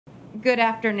Good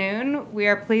afternoon. We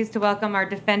are pleased to welcome our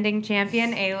defending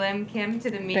champion, A Lim Kim,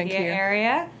 to the media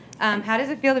area. How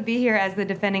does it feel to be here as the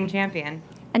defending champion?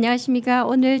 안녕하십니까.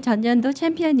 오늘 전년도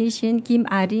챔피언이신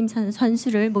김아림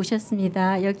선수를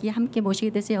모셨습니다. 여기 함께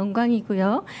모시게 돼서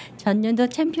영광이고요. 전년도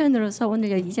챔피언으로서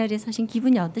오늘 이 자리에 서신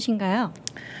기분이 어떠신가요?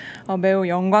 매우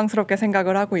영광스럽게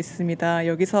생각을 하고 있습니다.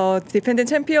 여기서 디펜딩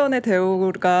챔피언의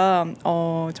대우가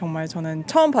정말 저는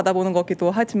처음 받아보는 거기도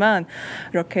하지만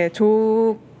이렇게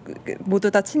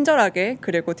모두 다 친절하게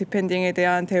그리고 디펜딩에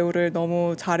대한 대우를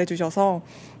너무 잘해주셔서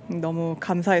너무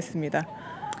감사했습니다.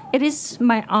 It is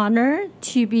my honor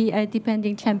to be a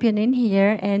defending champion in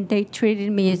here, and they treated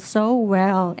me so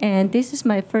well. And this is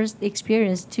my first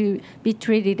experience to be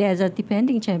treated as a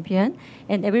defending champion,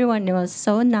 and everyone was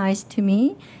so nice to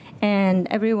me, and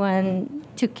everyone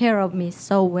took care of me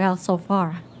so well so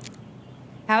far.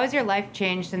 How has your life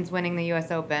changed since winning the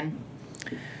US Open?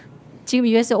 지금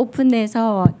US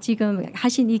오픈에서 지금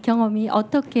하신 이 경험이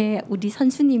어떻게 우리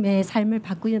선수님의 삶을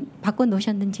바꿔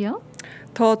놓으셨는지요?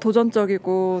 더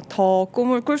도전적이고 더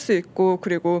꿈을 꿀 수 있고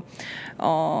그리고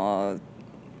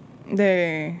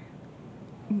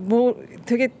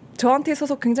되게 저한테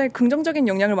있어서 굉장히 긍정적인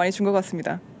영향을 많이 준 것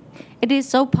같습니다. It is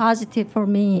so positive for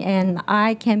me, and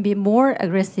I can be more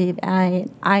aggressive,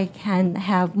 and I can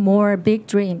have more big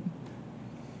dream.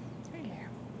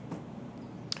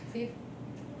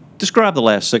 Describe the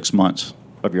last 6 months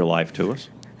of your life to us.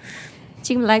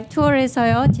 지금 라이브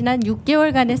투어에서요. 지난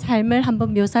 6개월간의 삶을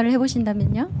한번 묘사를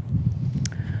해보신다면요.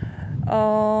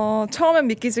 처음엔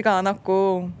믿기지가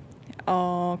않았고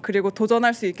그리고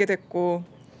도전할 수 있게 됐고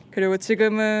그리고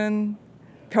지금은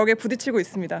벽에 부딪히고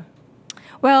있습니다.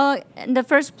 Well, in the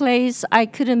first place, I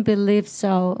couldn't believe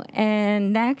so.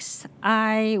 And next,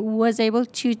 I was able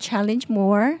to challenge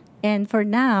more. And for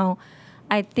now,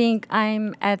 I think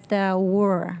I'm at the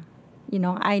war. You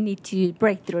know, I need to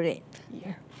break through it.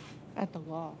 Yeah. At the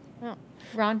wall. Oh.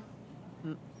 Ron?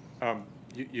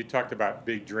 You talked about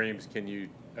big dreams. Can you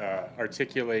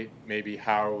articulate maybe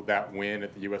how that win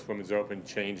at the U.S. Women's Open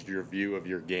changed your view of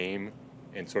your game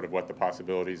and sort of what the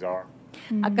possibilities are?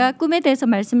 아까 꿈에 대해서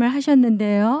말씀을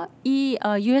하셨는데요. 이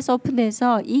US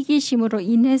오픈에서 이기심으로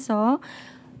인해서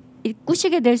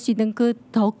꾸시게 될 수 있는 그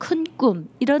더 큰 꿈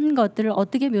이런 것들을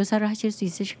어떻게 묘사를 하실 수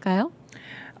있으실까요?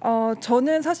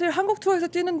 저는 사실 한국 투어에서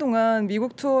뛰는 동안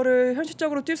미국 투어를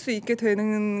현실적으로 뛸 수 있게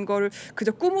되는 거를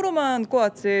그저 꿈으로만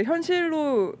꿔왔지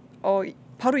현실로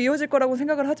바로 이어질 거라고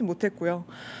생각을 하지 못했고요.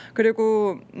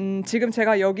 그리고 지금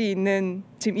제가 여기 있는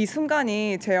지금 이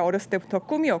순간이 제 어렸을 때부터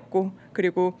꿈이었고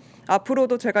그리고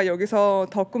앞으로도 제가 여기서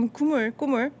더 꿈을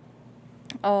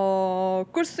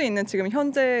꿀 수 있는 지금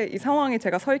현재 이 상황에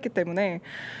제가 서 있기 때문에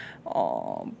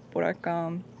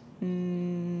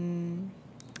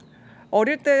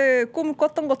어릴 때 꿈을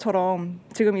꿨던 것처럼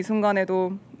지금 이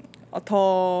순간에도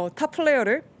더 탑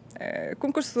플레이어를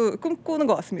꿈꾸는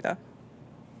것 같습니다.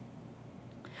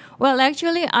 Well,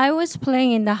 actually, I was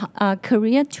playing in the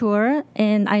Korea tour,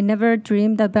 and I never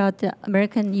dreamed about the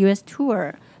American U.S.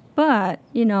 tour. But,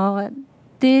 you know,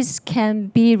 this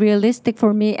can be realistic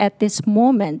for me at this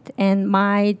moment, and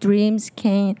my dreams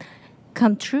can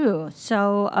come true.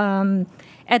 So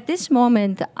at this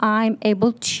moment, I'm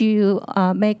able to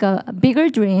make a bigger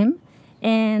dream.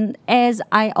 And as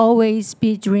I always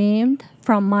be dreamed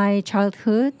from my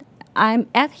childhood, I'm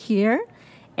at here.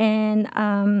 And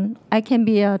I can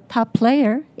be a top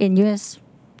player in U.S.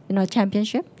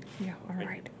 championship. Yeah, all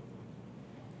right.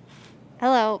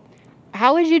 Hello.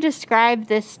 How would you describe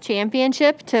this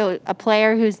championship to a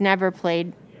player who's never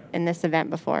played in this event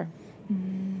before?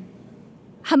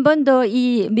 한 번도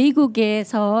이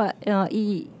미국에서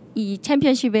이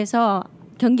챔피언십에서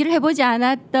경기를 해보지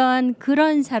않았던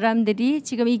그런 사람들이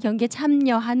지금 이 경기에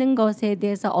참여하는 것에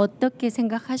대해서 어떻게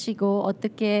생각하시고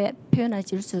어떻게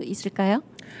표현하실 수 있을까요?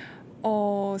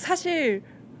 사실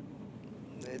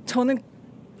저는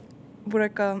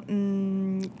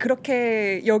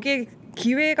그렇게 여기에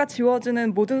기회가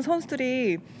지워지는 모든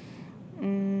선수들이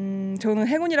저는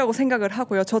행운이라고 생각을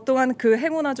하고요. 저 또한 그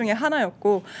행운아 중에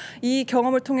하나였고 이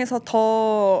경험을 통해서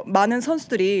더 많은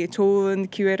선수들이 좋은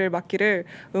기회를 맞기를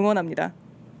응원합니다.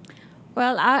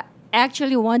 Well, I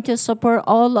actually want to support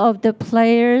all of the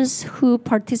players who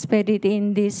participated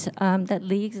in this the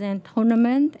leagues and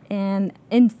tournament. And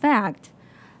in fact,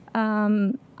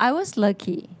 I was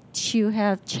lucky to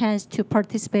have chance to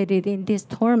participate in this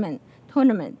tournament.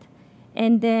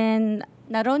 And then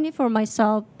not only for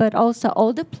myself, but also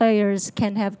all the players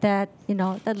can have that,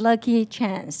 that lucky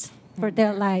chance for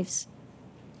their lives.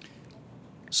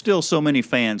 Still, so many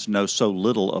fans know so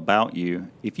little about you.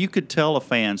 If you could tell a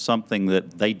fan something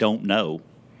that they don't know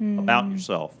about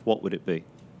yourself, what would it be?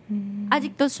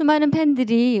 아직도 수많은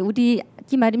팬들이 우리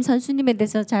김아림 선수님에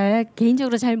대해서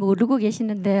개인적으로 잘 모르고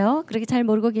계시는데요. 그렇게 잘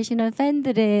모르고 계시는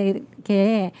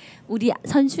팬들에게 우리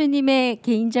선수님의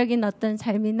개인적인 어떤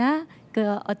삶이나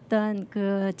그 어떤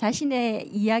그 자신의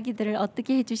이야기들을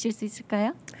어떻게 해주실 수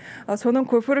있을까요? 저는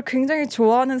골프를 굉장히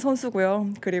좋아하는 선수고요.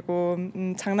 그리고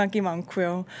장난기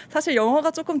많고요. 사실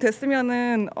영화가 조금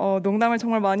됐으면은 농담을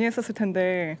정말 많이 했었을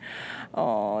텐데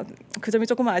그 점이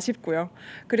조금 아쉽고요.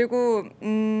 그리고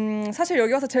사실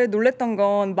여기 와서 제일 놀랬던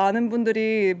건 많은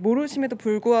분들이 모르심에도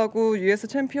불구하고 US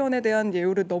챔피언에 대한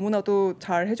예우를 너무나도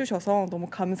잘 해주셔서 너무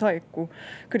감사했고,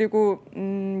 그리고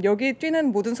여기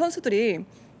뛰는 모든 선수들이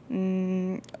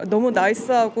너무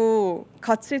나이스하고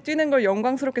같이 뛰는 걸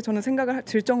영광스럽게 저는 생각을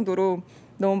들 정도로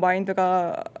너무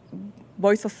마인드가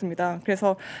멋있었습니다.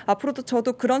 그래서 앞으로도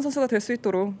저도 그런 선수가 될 수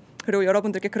있도록, 그리고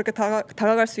여러분들께 그렇게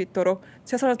다가갈 수 있도록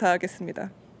최선을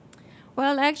다하겠습니다.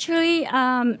 Well, actually,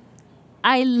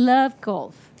 I love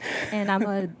golf, and I'm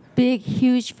a big,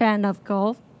 huge fan of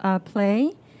golf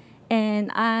play,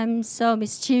 and I'm so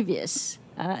mischievous.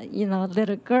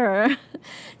 Little girl.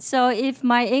 So if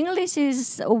my English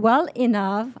is well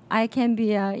enough, I can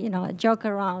be a joke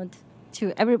around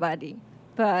to everybody.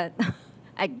 But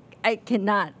I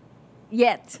cannot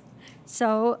yet.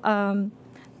 So I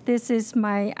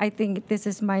think this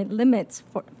is my limits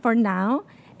for now.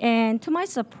 And to my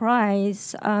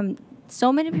surprise,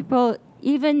 so many people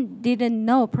even didn't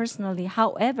know personally.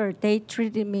 However, they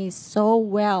treated me so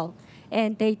well.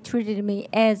 And they treated me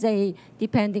as a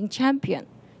defending champion.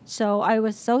 So I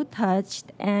was so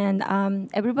touched, and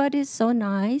everybody is so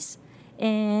nice,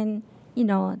 and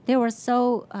they were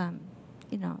so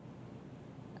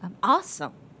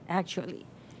awesome actually.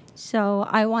 So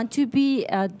I want to be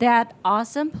that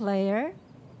awesome player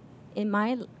in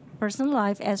my personal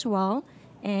life as well,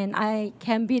 and I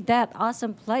can be that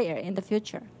awesome player in the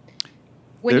future.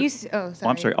 When There- you sorry. Well,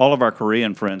 I'm sorry. All of our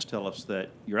Korean friends tell us that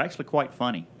you're actually quite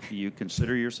funny. Do you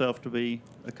consider yourself to be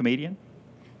a comedian?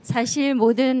 사실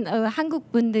모든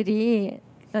한국 분들이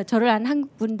저를 아는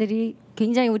한국 분들이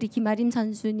굉장히 우리 김아림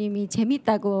선수님이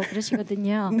재밌다고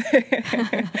그러시거든요.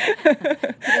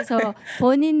 그래서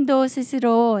본인도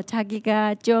스스로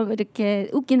자기가 좀 이렇게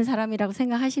웃기는 사람이라고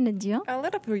생각하시는지요? A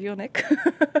little bit unique.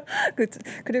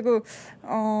 그리고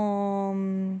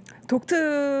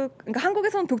그러니까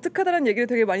한국에서는 독특하다는 얘기를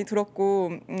되게 많이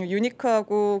들었고,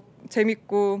 유니크하고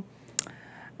재밌고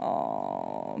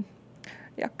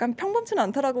약간 평범치는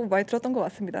않다라고 많이 들었던 것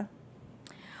같습니다.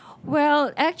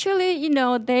 Well, actually,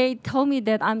 they told me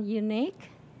that I'm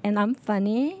unique and I'm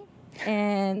funny,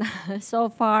 and so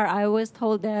far I was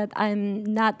told that I'm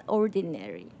not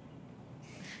ordinary.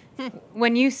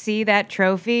 When you see that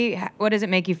trophy, what does it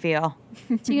make you feel?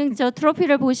 지금 저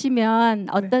트로피를 보시면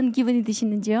어떤 기분이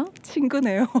드시는지요?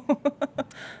 친근해요.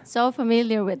 So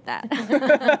familiar with that.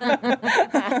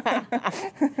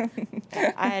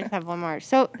 I just have one more.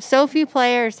 So few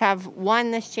players have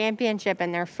won this championship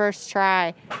in their first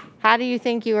try. How do you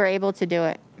think you were able to do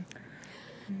it?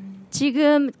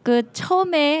 지금 그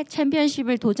처음에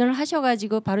챔피언십을 도전을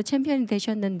하셔가지고 바로 챔피언이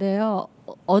되셨는데요.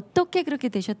 어떻게 그렇게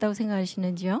되셨다고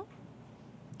생각하시는지요?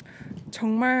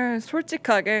 정말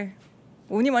솔직하게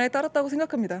운이 많이 따랐다고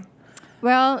생각합니다.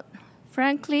 Well,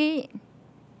 frankly,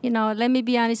 let me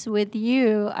be honest with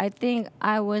you. I think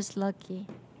I was lucky.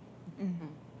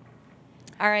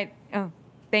 All right. Oh,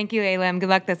 thank you, A Lim. Good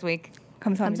luck this week.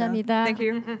 감사합니다. 감사합니다. Thank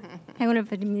you. 행운을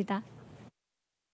드립니다.